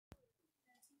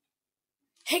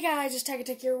Hey guys, it's Tech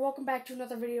here. Welcome back to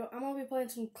another video. I'm going to be playing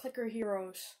some Clicker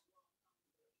Heroes.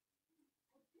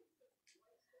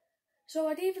 So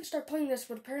I didn't even start playing this,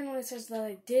 but apparently it says that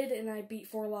I did and I beat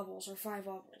 4 levels or 5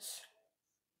 levels.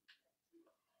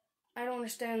 I don't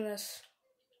understand this.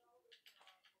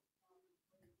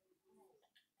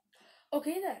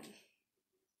 Okay then.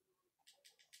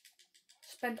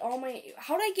 Spent all my...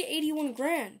 How did I get 81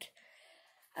 grand?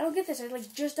 I don't get this. I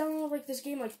just downloaded this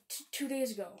game 2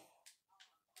 days ago.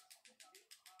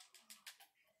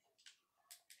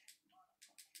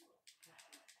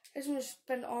 I just want to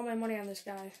spend all my money on this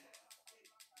guy.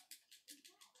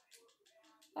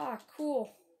 Ah,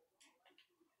 cool.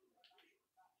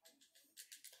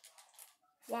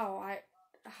 Wow,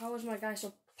 how is my guy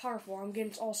so powerful? I'm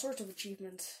getting all sorts of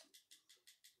achievements.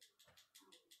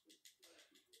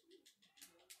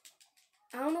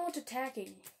 I don't know what's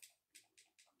attacking.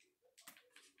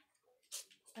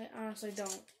 I honestly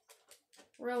don't.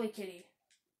 Really, Kitty?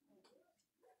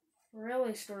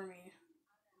 Really, Stormy?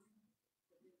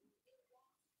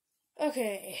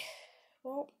 Okay.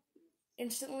 Well,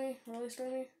 instantly, really,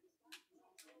 Stormy?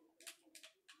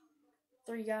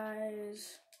 3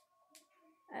 guys.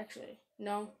 Actually,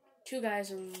 no. 2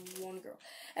 guys and 1 girl.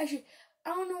 Actually, I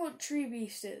don't know what Tree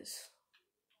Beast is.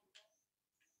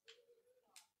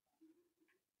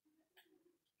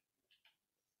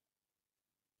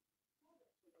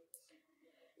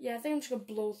 Yeah, I think I'm just gonna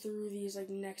blow through these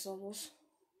next levels.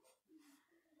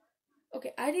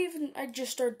 Okay, I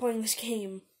just started playing this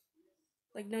game.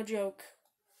 No joke.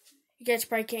 You guys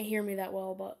probably can't hear me that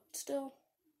well, but still.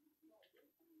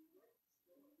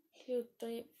 2,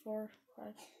 3, 4, 5.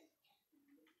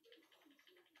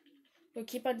 We'll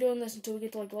keep on doing this until we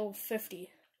get to level 50.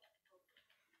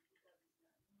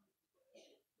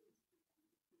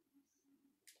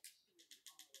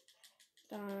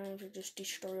 Time to just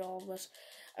destroy all of this.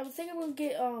 I think I'm gonna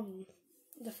get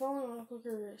the fallen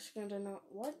clicker skins are not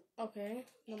what? Okay,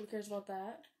 nobody cares about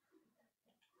that.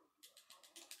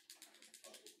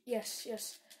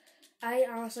 Yes. I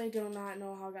honestly do not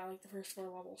know how I got the first 4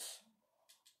 levels.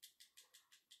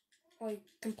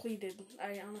 Completed.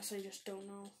 I honestly just don't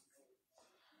know.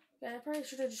 Yeah, I probably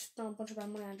should have just spent a bunch of my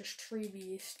money on just Tree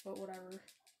Beast, but whatever.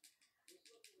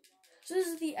 So this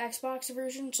is the Xbox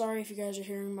version. Sorry if you guys are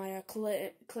hearing my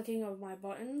clicking of my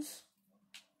buttons.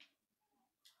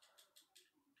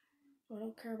 I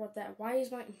don't care about that. Why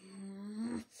is my...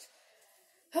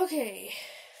 Okay.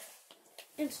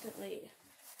 Instantly.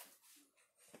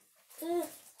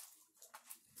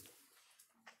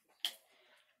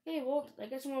 Okay, well, I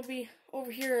guess I'm gonna be over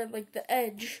here at the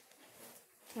edge.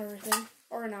 Everything.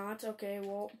 Or not. Okay,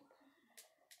 well.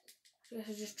 I guess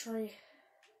I just try.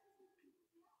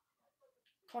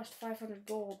 Cost 500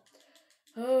 gold.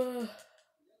 I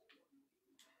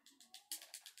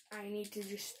need to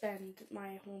just spend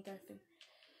my whole entire thing.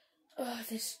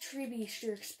 This Tree Beast,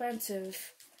 you're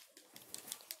expensive.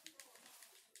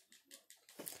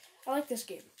 I like this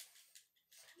game.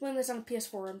 I'm playing this on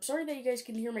PS4. I'm sorry that you guys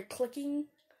can hear my clicking,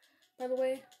 by the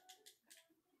way.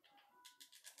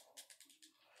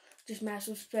 Just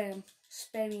massive spam.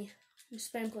 Spammy.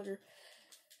 Spam clicker.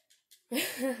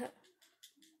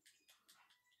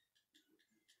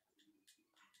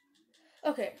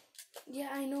 Okay. Yeah,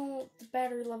 I know the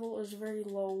battery level is very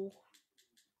low.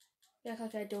 Yeah,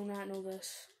 I do not know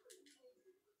this.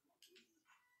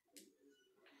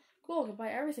 Cool, I can buy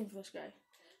everything for this guy.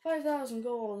 5,000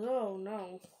 gold. Oh,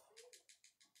 no.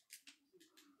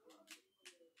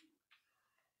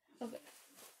 Okay.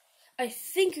 I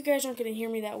think you guys aren't going to hear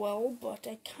me that well, but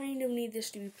I kind of need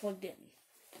this to be plugged in.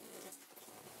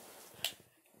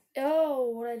 Oh,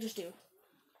 what did I just do?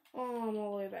 Oh, I'm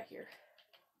all the way back here.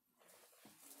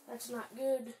 That's not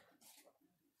good.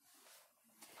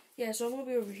 Yeah, so I'm going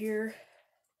to be over here.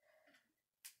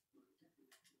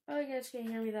 Oh, you guys can't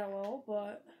hear me that well,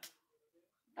 but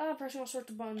I'm pressing all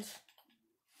sorts of buttons.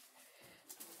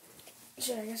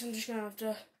 So I guess I'm just going to have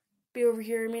to be over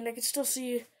here. I mean, I can still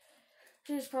see.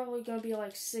 It's probably going to be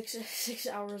 6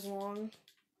 hours long.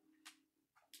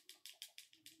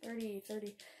 30.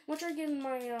 I'm going to try getting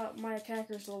my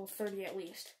attackers to level 30 at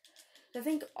least. I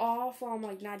think off while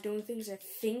I'm not doing things, I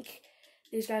think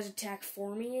these guys attack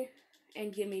for me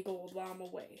and give me gold while I'm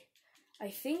away. I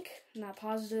think, not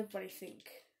positive, but I think.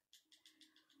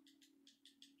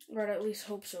 Or I'd at least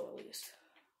hope so, at least.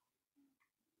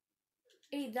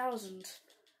 8,000.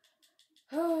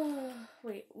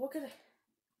 Wait, what could I...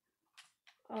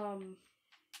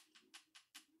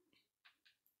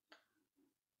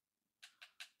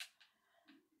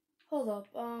 Hold up,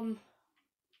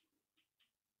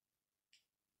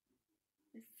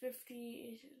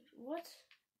 50... What?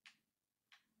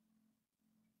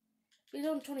 He's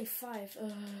on 25.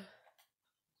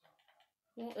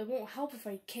 Well, it won't help if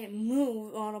I can't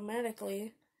move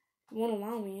automatically. It won't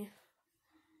allow me.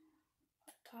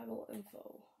 Toggle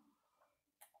info.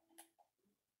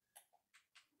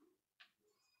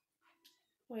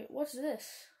 Wait, what's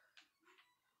this?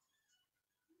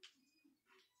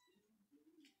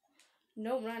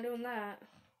 Nope, not doing that.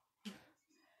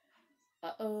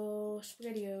 Uh-oh,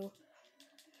 Spaghetti-O.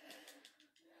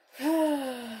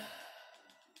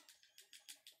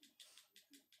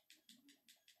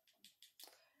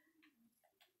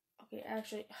 Okay,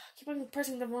 actually, I keep on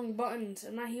pressing the wrong buttons.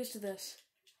 I'm not used to this.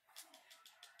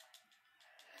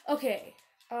 Okay,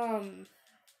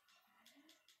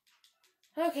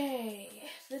 okay.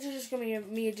 This is just gonna be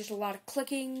me just a lot of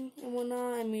clicking and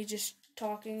whatnot, and me just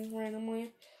talking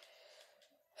randomly.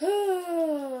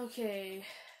 Okay.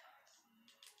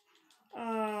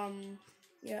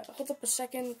 Yeah, hold up a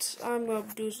second. I'm gonna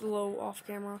do a little off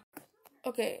camera.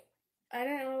 Okay, I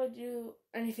didn't really do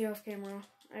anything off camera.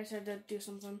 I just had to do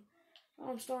something. Oh,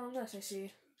 I'm still on this, I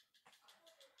see.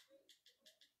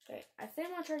 Okay, I think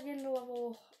I'm gonna try getting to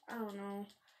level, I don't know,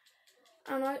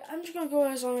 I'm just gonna go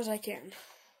as long as I can.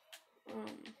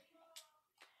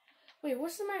 Wait,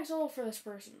 what's the max level for this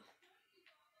person?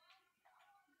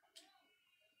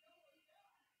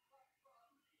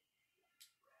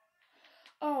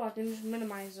 Oh, I can just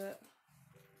minimize it.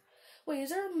 Wait, is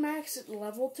there a max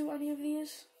level to any of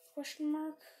these? Question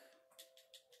mark?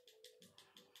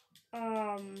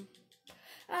 I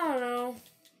don't know,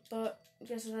 but I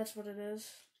guess that's what it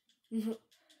is.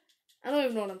 I don't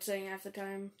even know what I'm saying half the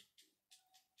time.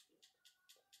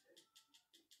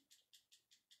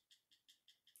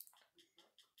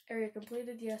 Area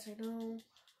completed, yes, I know.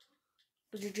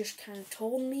 But you just kind of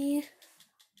told me.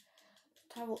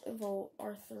 Toggle info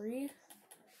R3.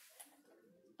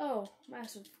 Oh,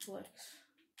 massive clicks.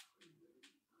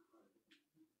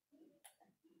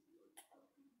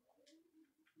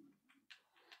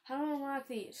 How do I unlock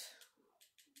these?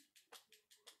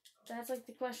 That's like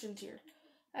the questions here.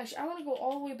 Actually, I want to go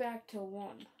all the way back to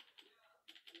 1.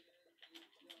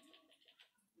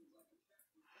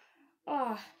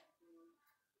 Ah.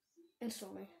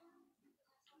 Instantly.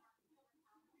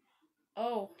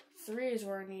 Oh, 3 is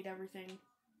where I need everything.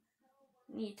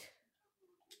 Neat.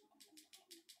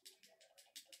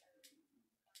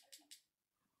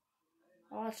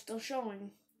 Oh, it's still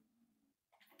showing.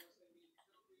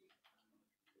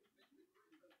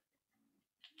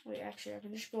 Wait, actually, I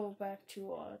can just go back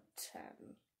to 10.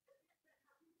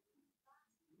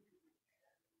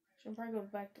 So I'm probably go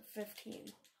back to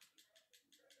 15.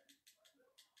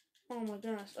 Oh my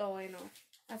goodness. Oh, I know.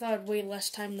 I thought I had way less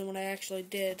time than what I actually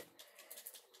did.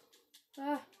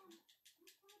 Ah.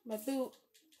 My boot.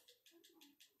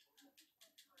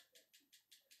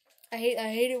 I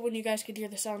hate it when you guys could hear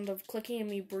the sound of clicking and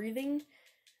me breathing.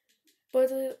 But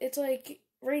it's like,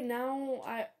 right now,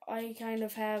 I kind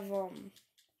of have, I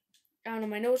don't know,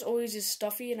 my nose always is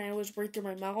stuffy and I always breathe through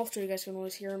my mouth, so you guys can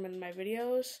always hear them in my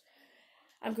videos.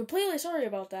 I'm completely sorry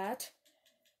about that.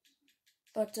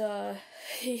 But,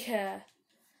 yeah.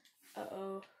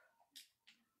 Uh-oh.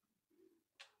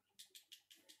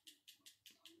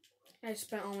 I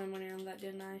spent all my money on that,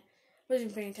 didn't I?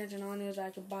 Wasn't paying attention. All I knew was that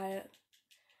I could buy it.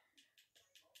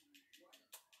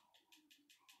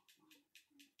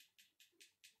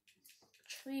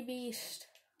 Tree Beast.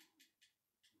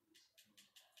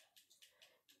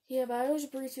 Yeah, but I always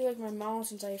breathe through, like, my mouth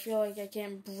since I feel like I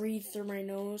can't breathe through my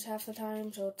nose half the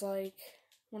time. So it's like,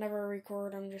 whenever I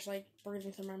record, I'm just, like,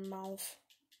 breathing through my mouth.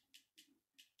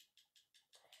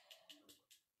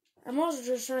 I'm also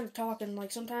just trying to talk, and,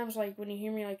 like, sometimes, like, when you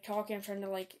hear me, like, talking, I'm trying to,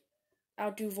 like,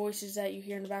 outdo voices that you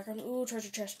hear in the background. Ooh, treasure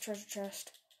chest, treasure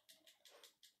chest.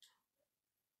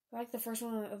 Like the first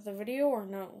one of the video, or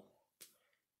no?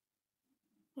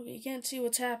 Okay, you can't see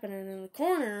what's happening in the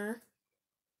corner.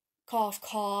 Cough,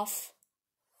 cough.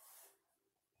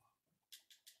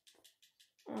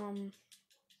 Okay,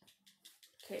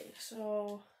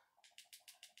 so...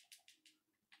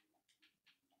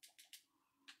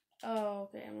 Oh,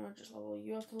 okay, I'm gonna just level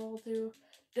you up to level 2.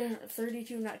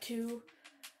 32, not 2.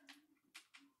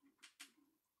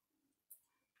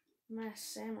 Mass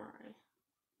Samurai.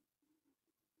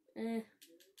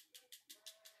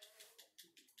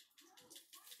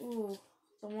 Ooh,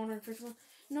 the 151.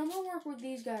 No, I'm gonna work with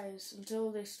these guys until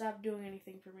they stop doing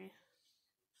anything for me.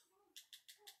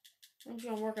 I'm just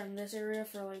gonna work on this area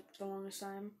for, like, the longest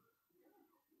time.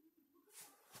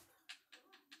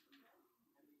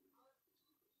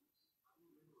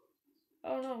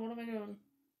 Oh no, what am I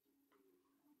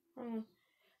doing?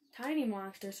 Tiny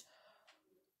monsters.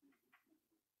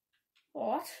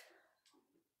 What?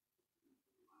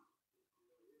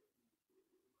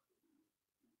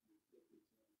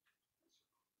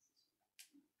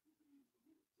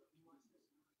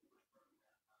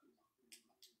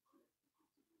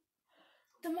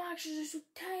 The monsters are so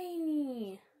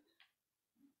tiny.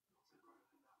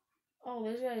 Oh,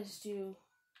 these guys do.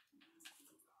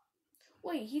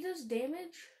 Wait, he does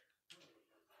damage?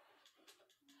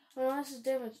 Oh, no, this is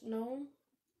damage. No.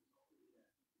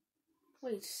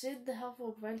 Wait, Sid the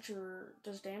Helpful Adventurer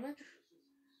does damage?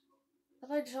 I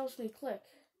thought it just helps me click.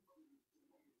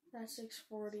 That's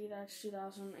 640, that's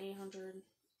 2,800.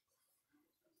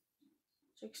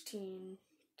 16,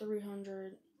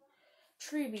 300.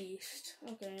 Tree Beast.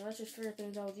 Okay, let's just figure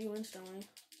things out with you instantly.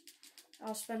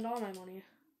 I'll spend all my money.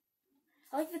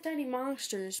 I like the tiny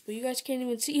monsters, but you guys can't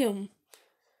even see them.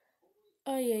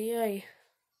 Ay, ay, ay.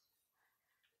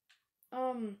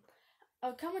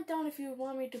 Comment down if you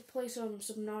want me to play some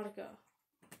Subnautica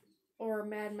or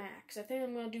Mad Max. I think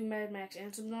I'm gonna do Mad Max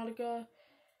and Subnautica,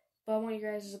 but I want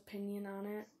your guys' opinion on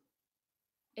it.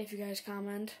 If you guys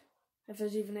comment, if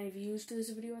there's even any views to this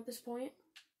video at this point.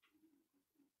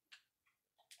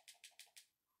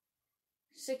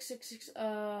 666.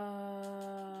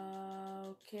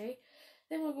 Okay.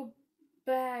 Then we'll go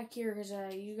back here because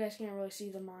you guys can't really see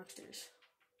the monsters.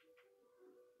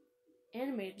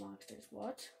 Animated monsters.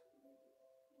 What?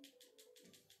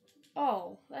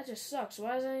 Oh, that just sucks.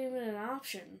 Why is that even an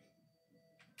option?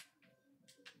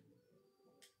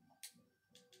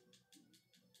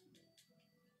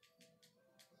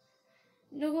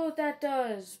 No clue what that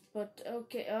does, but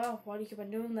okay. Oh, why do you keep on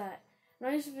doing that? I'm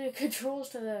not using the controls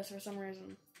to this for some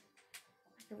reason.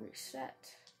 I can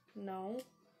reset. No.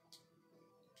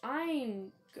 No,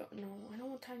 I don't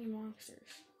want tiny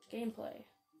monsters. Gameplay.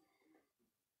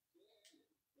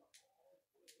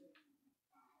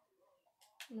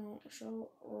 No, show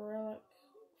relic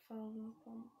found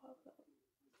from pop up.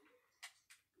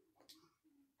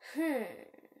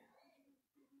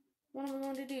 What am I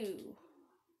going to do?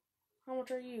 How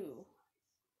much are you?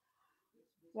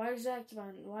 Why is that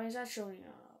showing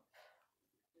up?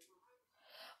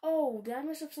 Oh, did I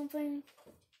mess up something?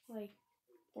 Like,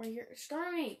 where you're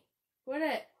Stormy! Quit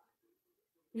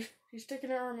it! She's sticking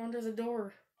her arm under the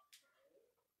door.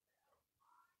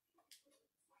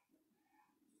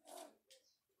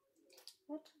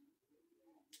 What?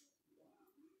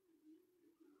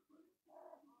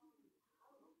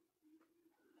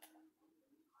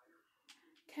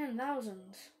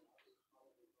 $10,000.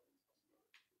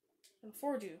 Can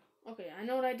afford you. Okay, I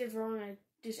know what I did wrong. I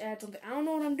just add something. I don't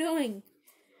know what I'm doing.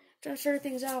 I'm trying to figure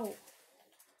things out.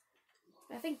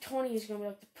 I think 20 is gonna be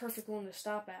like the perfect one to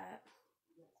stop at.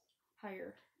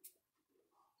 Higher.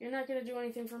 You're not gonna do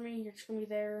anything for me. You're just gonna be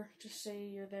there. Just say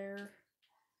you're there.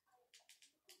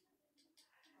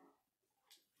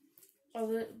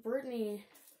 Oh, Brittany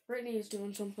is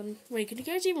doing something. Wait, can you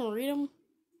guys even read them?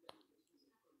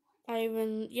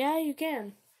 Yeah, you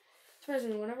can.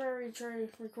 Surprisingly, whenever I try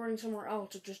recording somewhere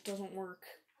else, it just doesn't work.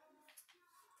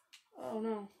 Oh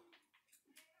no.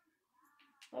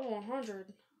 Level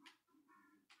 100.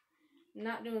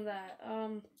 Not doing that.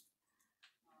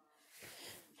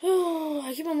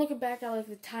 I keep on looking back at like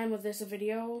the time of this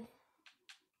video.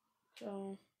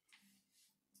 So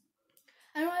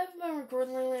I know I haven't been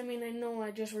recording lately. I mean, I know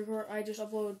I just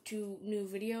upload 2 new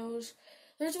videos.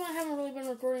 The reason why I haven't really been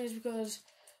recording is because,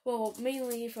 well,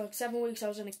 mainly for like 7 weeks I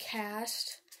was in a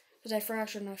cast because I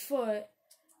fractured my foot,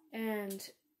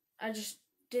 and I just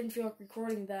didn't feel like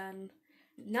recording then.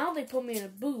 Now they put me in a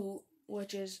boot,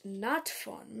 which is not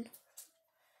fun.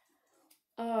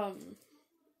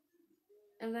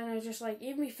 And then I was just like,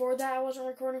 even before that, I wasn't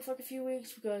recording for like a few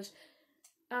weeks because,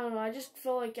 I don't know, I just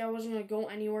felt like I wasn't going to go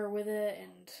anywhere with it,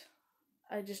 and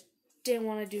I just didn't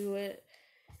want to do it.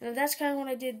 And that's kind of what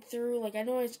I did through, like, I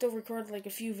know I still recorded like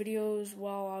a few videos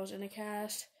while I was in a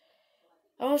cast.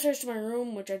 I almost searched my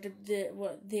room, which I did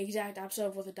the exact opposite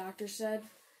of what the doctor said.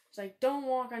 It's like, don't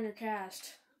walk on your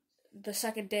cast. The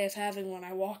second day it's having one,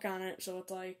 I walk on it, so it's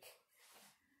like...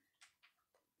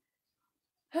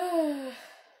 Oh,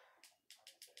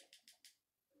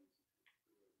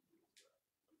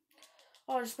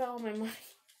 I just spent all my money.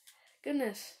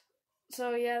 Goodness.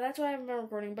 So, yeah, that's why I haven't been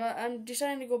recording, but I'm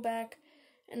deciding to go back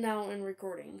and now in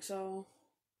recording, so...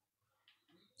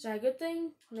 Is that a good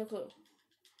thing? No clue.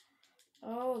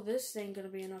 Oh, this ain't gonna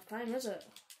be enough time, is it?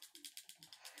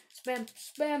 Spam,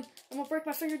 spam! I'm gonna break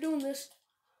my finger doing this.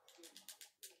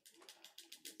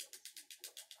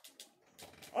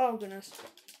 Oh, goodness.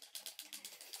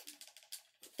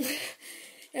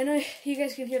 I know you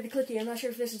guys can hear the clicky. I'm not sure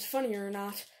if this is funny or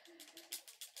not.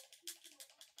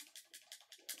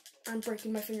 I'm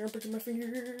breaking my finger. I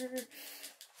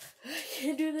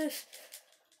can't do this.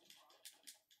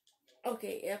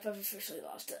 Okay, yep, I've officially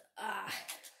lost it.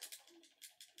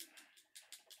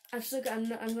 I'm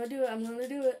gonna do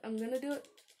it.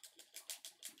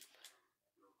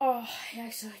 Oh, I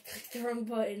accidentally clicked the wrong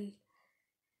button.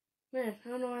 Man, I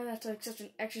don't know why that's like such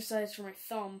an exercise for my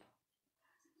thumb.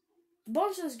 The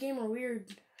buttons in this game are weird.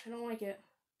 I don't like it.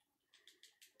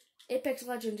 Apex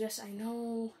Legends, yes, I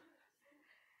know.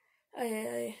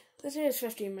 This is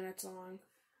 15 minutes long.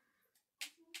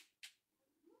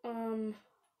 I'm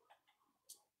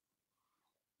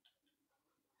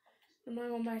not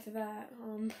going back to that.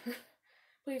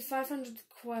 Wait, 500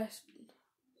 quest.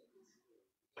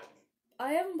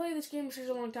 I haven't played this game in such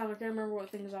a long time. I can't remember what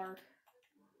things are.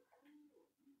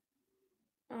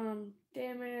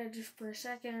 Damage per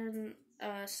second.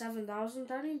 7,000.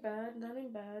 That ain't bad. That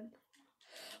ain't bad.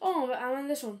 Oh, but I'm on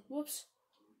this one. Whoops.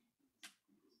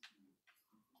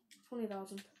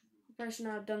 20,000. I probably should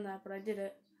not have done that, but I did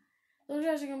it. Those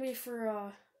guys are gonna be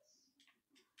for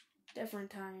different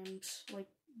times. Like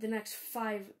the next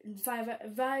 4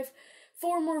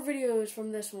 more videos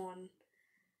from this one.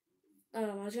 I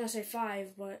was gonna say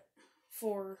 5, but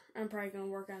 4. I'm probably gonna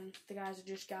work on the guys I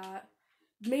just got.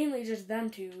 Mainly just them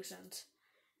two, since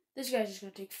this guy's just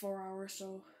gonna take 4 hours,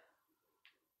 so.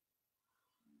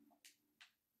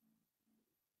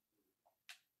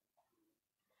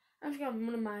 I'm just gonna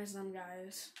minimize them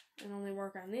guys and only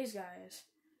work on these guys.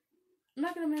 I'm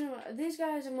not gonna minimize these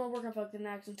guys. I'm gonna work on like the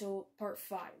next until part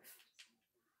 5.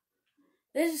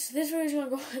 This video's gonna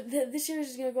go. This series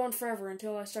is gonna go on forever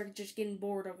until I start just getting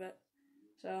bored of it.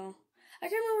 So I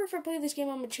can't remember if I played this game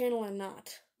on my channel or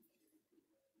not.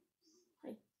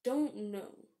 I don't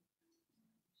know.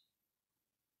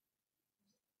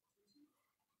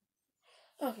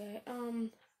 Okay,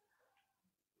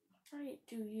 I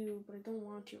do you, but I don't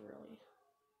want to really.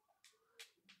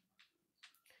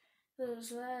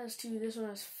 So that has 2, this one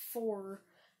has 4.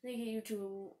 They get you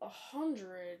to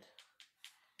 100.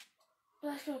 But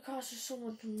that's gonna cost you so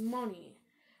much money.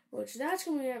 Which that's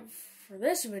gonna be it for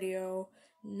this video.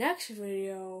 Next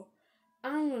video,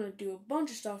 I'm gonna do a bunch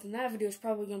of stuff, and that video is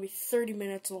probably gonna be 30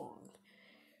 minutes long.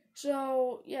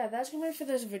 So yeah, that's gonna be it for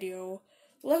this video.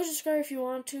 Like and subscribe if you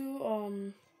want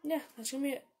to. Yeah, that's gonna be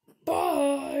it.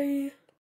 Bye!